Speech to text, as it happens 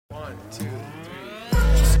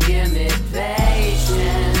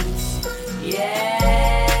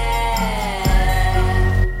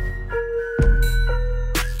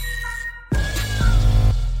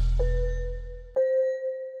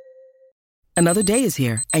Another day is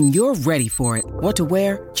here, and you're ready for it. What to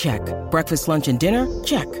wear? Check. Breakfast, lunch, and dinner?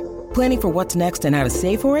 Check. Planning for what's next and how to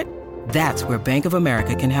save for it? That's where Bank of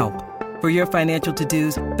America can help. For your financial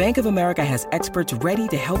to-dos, Bank of America has experts ready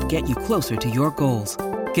to help get you closer to your goals.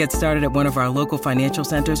 Get started at one of our local financial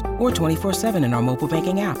centers or 24/7 in our mobile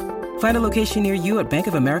banking app. Find a location near you at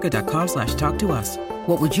bankofamerica.com/talktous.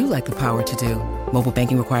 What would you like the power to do? Mobile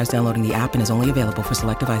banking requires downloading the app and is only available for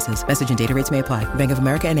select devices. Message and data rates may apply. Bank of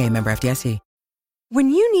America N.A., member FDIC. When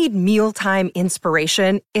you need mealtime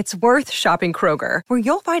inspiration, it's worth shopping Kroger, where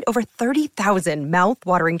you'll find over 30,000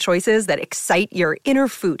 mouth-watering choices that excite your inner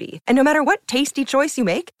foodie. And no matter what tasty choice you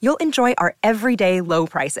make, you'll enjoy our everyday low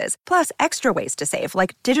prices, plus extra ways to save,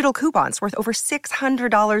 like digital coupons worth over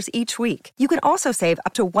 $600 each week. You can also save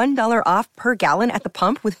up to $1 off per gallon at the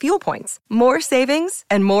pump with fuel points. More savings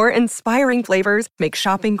and more inspiring flavors make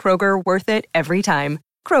shopping Kroger worth it every time.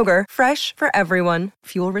 Kroger, fresh for everyone.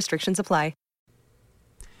 Fuel restrictions apply.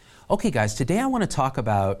 Okay, guys, today I want to talk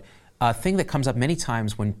about a thing that comes up many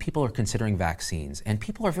times when people are considering vaccines. And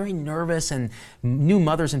people are very nervous, and new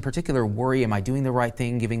mothers in particular worry, am I doing the right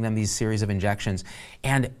thing, giving them these series of injections?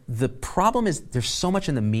 And the problem is there's so much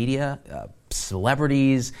in the media,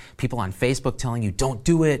 celebrities, people on Facebook telling you don't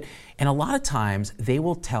do it. And a lot of times they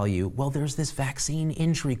will tell you, well, there's this vaccine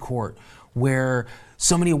injury court where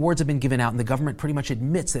so many awards have been given out and the government pretty much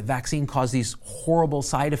admits that vaccine caused these horrible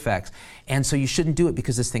side effects, and so you shouldn't do it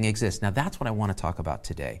because this thing exists. Now that's what I want to talk about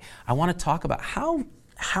today. I want to talk about how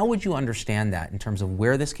would you understand that in terms of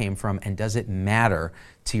where this came from, and does it matter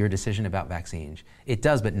to your decision about vaccines? It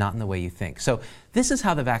does, but not in the way you think. So this is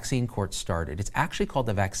how the vaccine court started. It's actually called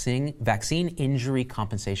the Vaccine Injury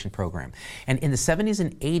Compensation Program. And in the 70s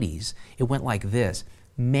and 80s, it went like this.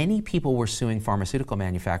 Many people were suing pharmaceutical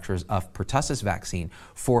manufacturers of pertussis vaccine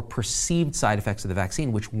for perceived side effects of the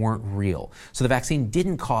vaccine which weren't real. So the vaccine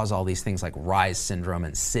didn't cause all these things like Reye's syndrome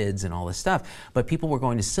and SIDS and all this stuff, but people were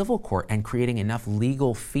going to civil court and creating enough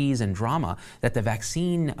legal fees and drama that the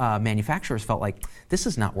vaccine manufacturers felt like this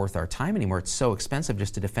is not worth our time anymore. It's so expensive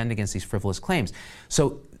just to defend against these frivolous claims.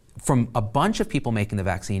 So from a bunch of people making the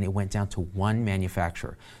vaccine, it went down to one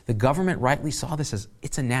manufacturer. The government rightly saw this as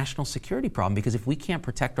it's a national security problem, because if we can't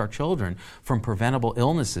protect our children from preventable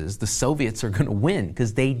illnesses, the Soviets are going to win,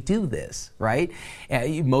 because they do this, right?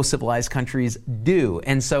 Most civilized countries do.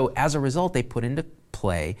 And so as a result, they put into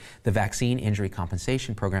play the Vaccine Injury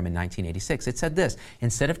Compensation Program in 1986. It said this: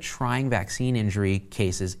 instead of trying vaccine injury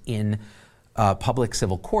cases in public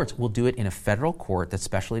civil courts, will do it in a federal court that's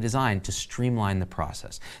specially designed to streamline the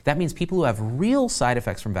process. That means people who have real side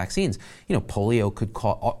effects from vaccines, polio could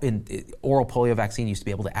cause, oral polio vaccine used to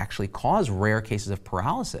be able to actually cause rare cases of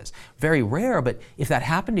paralysis. Very rare, but if that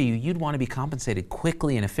happened to you, you'd want to be compensated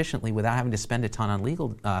quickly and efficiently without having to spend a ton on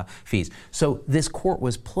legal fees. So this court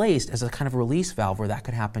was placed as a kind of release valve where that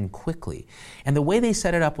could happen quickly. And the way they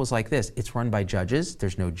set it up was like this: it's run by judges,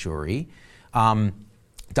 there's no jury.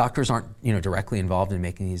 Doctors aren't, directly involved in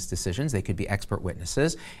making these decisions. They could be expert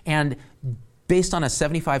witnesses. And based on a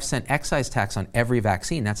 75-cent excise tax on every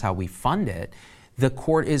vaccine, that's how we fund it, the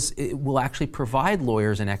court will actually provide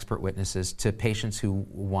lawyers and expert witnesses to patients who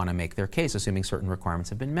want to make their case, assuming certain requirements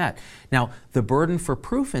have been met. Now, the burden for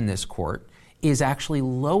proof in this court is actually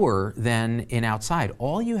lower than in outside.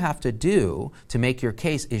 All you have to do to make your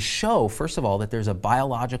case is show, first of all, that there's a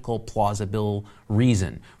biological plausible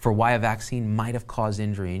reason for why a vaccine might have caused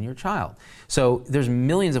injury in your child. So there's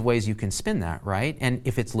millions of ways you can spin that, right? And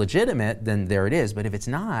if it's legitimate, then there it is. But if it's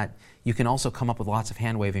not, you can also come up with lots of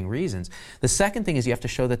hand-waving reasons. The second thing is you have to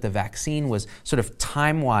show that the vaccine was sort of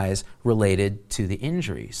time-wise related to the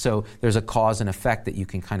injury. So there's a cause and effect that you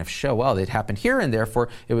can kind of show, well, it happened here and therefore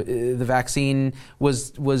the vaccine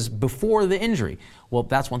was before the injury. Well,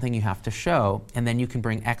 that's one thing you have to show, and then you can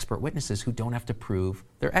bring expert witnesses who don't have to prove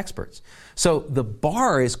they're experts. So the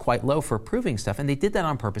bar is quite low for proving stuff, and they did that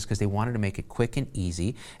on purpose because they wanted to make it quick and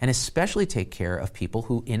easy, and especially take care of people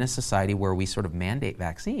who, in a society where we sort of mandate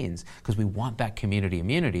vaccines, because we want that community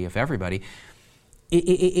immunity of everybody,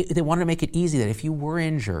 they wanted to make it easy that if you were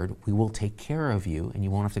injured, we will take care of you, and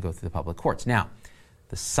you won't have to go through the public courts. Now,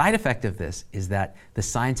 the side effect of this is that the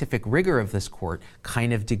scientific rigor of this court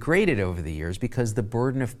kind of degraded over the years because the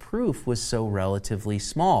burden of proof was so relatively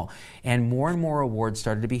small. And more awards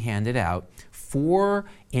started to be handed out for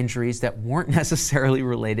injuries that weren't necessarily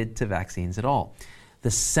related to vaccines at all.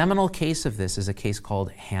 The seminal case of this is a case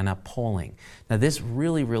called Hannah Poling. Now, this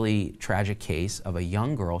really, really tragic case of a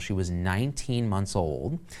young girl, she was 19 months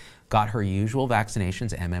old, got her usual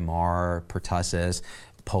vaccinations, MMR, pertussis,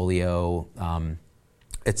 polio,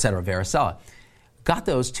 etc., varicella. Got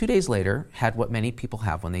those 2 days later, had what many people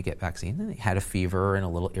have when they get vaccine. They had a fever and a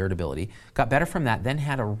little irritability. Got better from that, then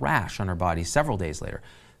had a rash on her body several days later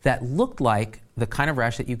that looked like the kind of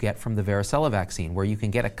rash that you get from the varicella vaccine, where you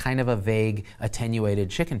can get a kind of a vague, attenuated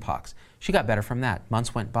chickenpox. She got better from that.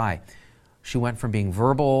 Months went by. She went from being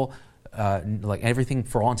verbal, like everything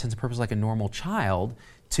for all intents and purposes like a normal child,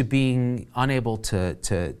 to being unable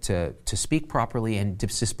to speak properly and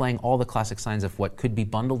displaying all the classic signs of what could be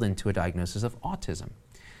bundled into a diagnosis of autism.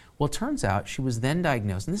 Well, it turns out she was then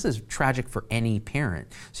diagnosed, and this is tragic for any parent.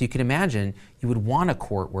 So you can imagine you would want a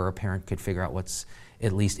court where a parent could figure out what's,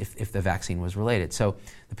 at least if the vaccine was related. So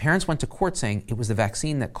the parents went to court saying it was the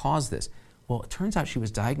vaccine that caused this. Well, it turns out she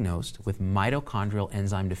was diagnosed with mitochondrial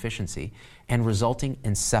enzyme deficiency and resulting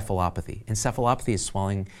encephalopathy. Encephalopathy is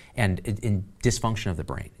swelling and in dysfunction of the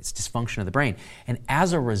brain. It's dysfunction of the brain. And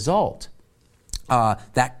as a result,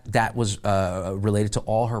 that was related to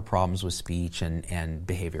all her problems with speech and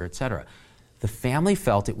behavior, et cetera. The family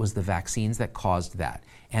felt it was the vaccines that caused that.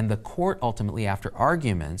 And the court ultimately, after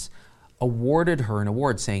arguments, awarded her an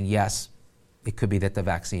award saying, yes, it could be that the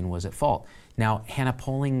vaccine was at fault. Now, Hannah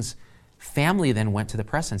Polling's family then went to the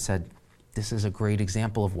press and said, this is a great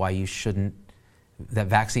example of why you shouldn't, that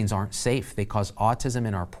vaccines aren't safe. They cause autism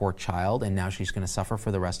in our poor child, and now she's going to suffer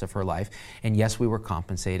for the rest of her life. And yes, we were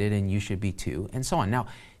compensated, and you should be too, and so on. Now,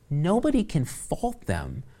 nobody can fault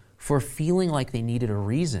them for feeling like they needed a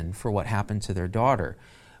reason for what happened to their daughter.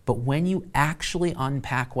 But when you actually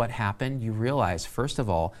unpack what happened, you realize, first of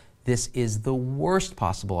all, this is the worst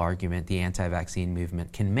possible argument the anti-vaccine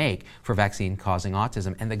movement can make for vaccine causing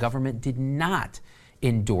autism, and the government did not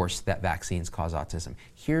endorse that vaccines cause autism.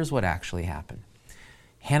 Here's what actually happened.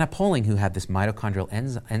 Hannah Polling, who had this mitochondrial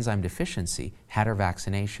enzyme deficiency, had her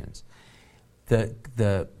vaccinations.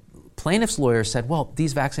 The plaintiff's lawyer said, well,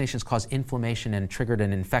 these vaccinations caused inflammation and triggered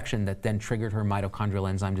an infection that then triggered her mitochondrial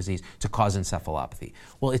enzyme disease to cause encephalopathy.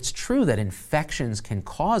 Well, it's true that infections can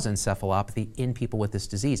cause encephalopathy in people with this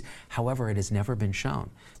disease. However, it has never been shown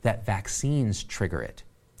that vaccines trigger it.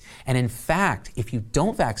 And in fact, if you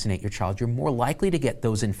don't vaccinate your child, you're more likely to get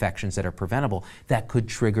those infections that are preventable that could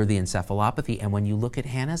trigger the encephalopathy. And when you look at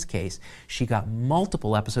Hannah's case, she got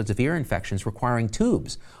multiple episodes of ear infections requiring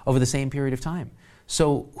tubes over the same period of time.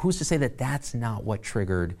 So who's to say that that's not what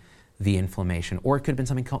triggered the inflammation? Or it could have been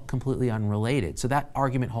something completely unrelated. So that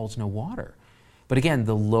argument holds no water. But again,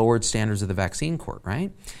 the lowered standards of the vaccine court,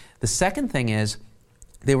 right? The second thing is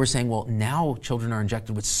they were saying, well, now children are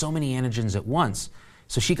injected with so many antigens at once.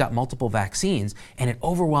 So she got multiple vaccines, and it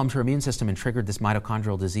overwhelmed her immune system and triggered this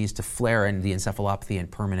mitochondrial disease to flare and the encephalopathy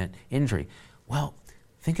and permanent injury. Well,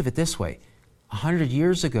 think of it this way. 100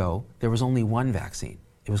 years ago, there was only one vaccine.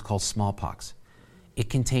 It was called smallpox. It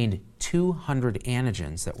contained 200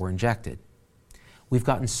 antigens that were injected. We've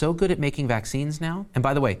gotten so good at making vaccines now, and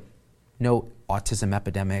by the way, no autism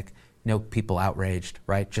epidemic, no people outraged,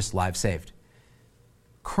 right? Just lives saved.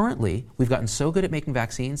 Currently, we've gotten so good at making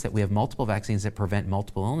vaccines that we have multiple vaccines that prevent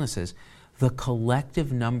multiple illnesses. The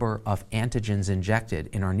collective number of antigens injected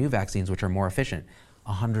in our new vaccines, which are more efficient,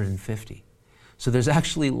 150. So there's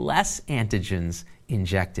actually less antigens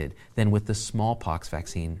injected than with the smallpox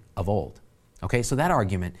vaccine of old. Okay, so that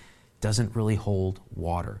argument doesn't really hold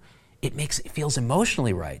water. It feels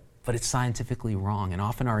emotionally right, but it's scientifically wrong, and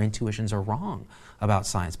often our intuitions are wrong about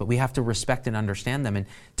science, but we have to respect and understand them and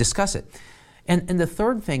discuss it. And the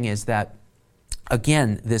third thing is that,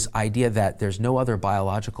 again, this idea that there's no other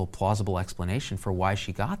biological plausible explanation for why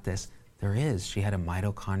she got this, there is. She had a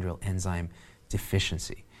mitochondrial enzyme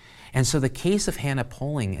deficiency. And so the case of Hannah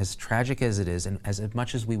Polling, as tragic as it is, and as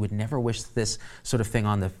much as we would never wish this sort of thing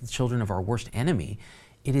on the children of our worst enemy,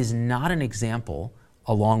 it is not an example,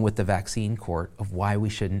 along with the vaccine court, of why we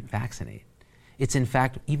shouldn't vaccinate. It's in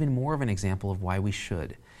fact even more of an example of why we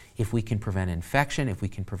should. If we can prevent infection, if we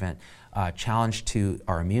can prevent challenge to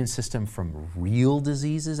our immune system from real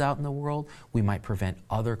diseases out in the world, we might prevent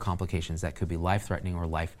other complications that could be life-threatening or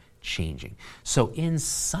life-changing. So in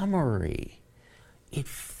summary, it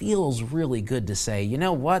feels really good to say, you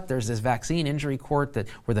know what, there's this vaccine injury court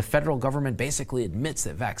where the federal government basically admits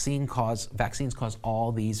that vaccines cause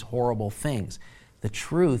all these horrible things. The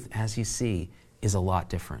truth, as you see, is a lot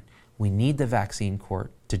different. We need the vaccine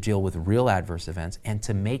court to deal with real adverse events and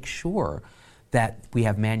to make sure that we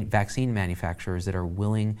have vaccine manufacturers that are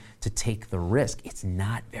willing to take the risk. It's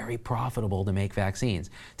not very profitable to make vaccines,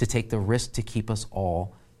 to take the risk to keep us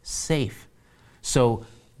all safe. So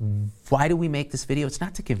why do we make this video? It's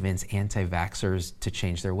not to convince anti-vaxxers to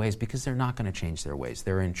change their ways, because they're not going to change their ways.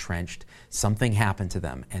 They're entrenched. Something happened to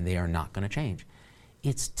them, and they are not going to change.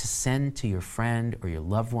 It's to send to your friend or your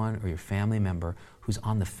loved one or your family member who's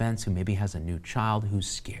on the fence, who maybe has a new child, who's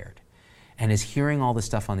scared and is hearing all this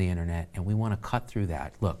stuff on the internet, and we want to cut through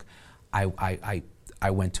that. Look, I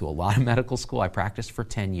went to a lot of medical school. I practiced for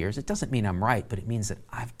 10 years. It doesn't mean I'm right, but it means that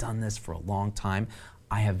I've done this for a long time.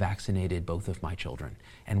 I have vaccinated both of my children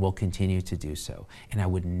and will continue to do so. And I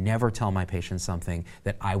would never tell my patients something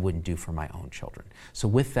that I wouldn't do for my own children. So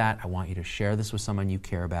with that, I want you to share this with someone you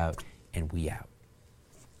care about, and we out.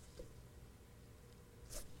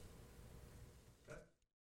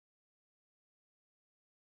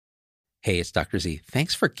 Hey, it's Dr. Z.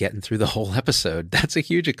 Thanks for getting through the whole episode. That's a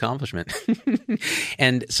huge accomplishment.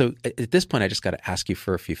 And so at this point, I just got to ask you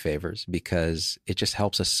for a few favors, because it just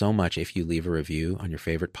helps us so much if you leave a review on your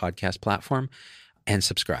favorite podcast platform and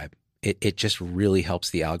subscribe. It just really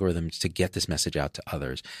helps the algorithms to get this message out to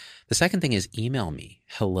others. The second thing is email me,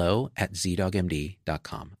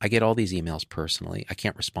 hello@zdogmd.com. I get all these emails personally. I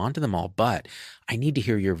can't respond to them all, but I need to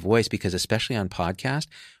hear your voice, because especially on podcast,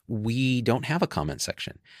 we don't have a comment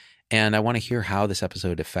section. And I want to hear how this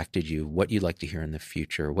episode affected you, what you'd like to hear in the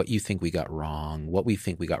future, what you think we got wrong, what we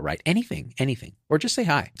think we got right, anything, or just say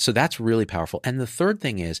hi. So that's really powerful. And the third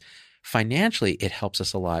thing is, financially, it helps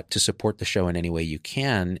us a lot to support the show in any way you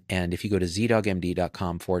can. And if you go to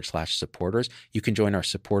zdogmd.com/supporters, you can join our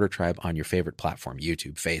supporter tribe on your favorite platform,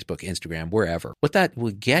 YouTube, Facebook, Instagram, wherever. What that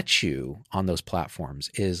will get you on those platforms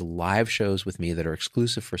is live shows with me that are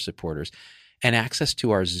exclusive for supporters, and access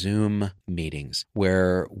to our Zoom meetings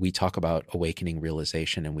where we talk about awakening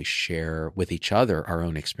realization and we share with each other our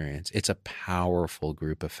own experience. It's a powerful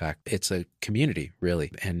group effect. It's a community,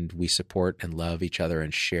 really. And we support and love each other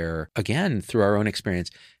and share, again, through our own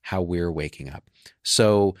experience, how we're waking up.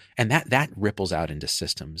 So, and that ripples out into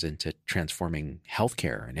systems, into transforming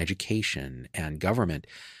healthcare and education and government.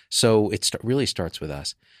 So it really starts with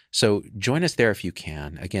us. So join us there if you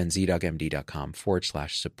can. Again,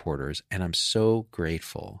 zdogmd.com/supporters. And I'm so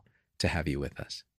grateful to have you with us.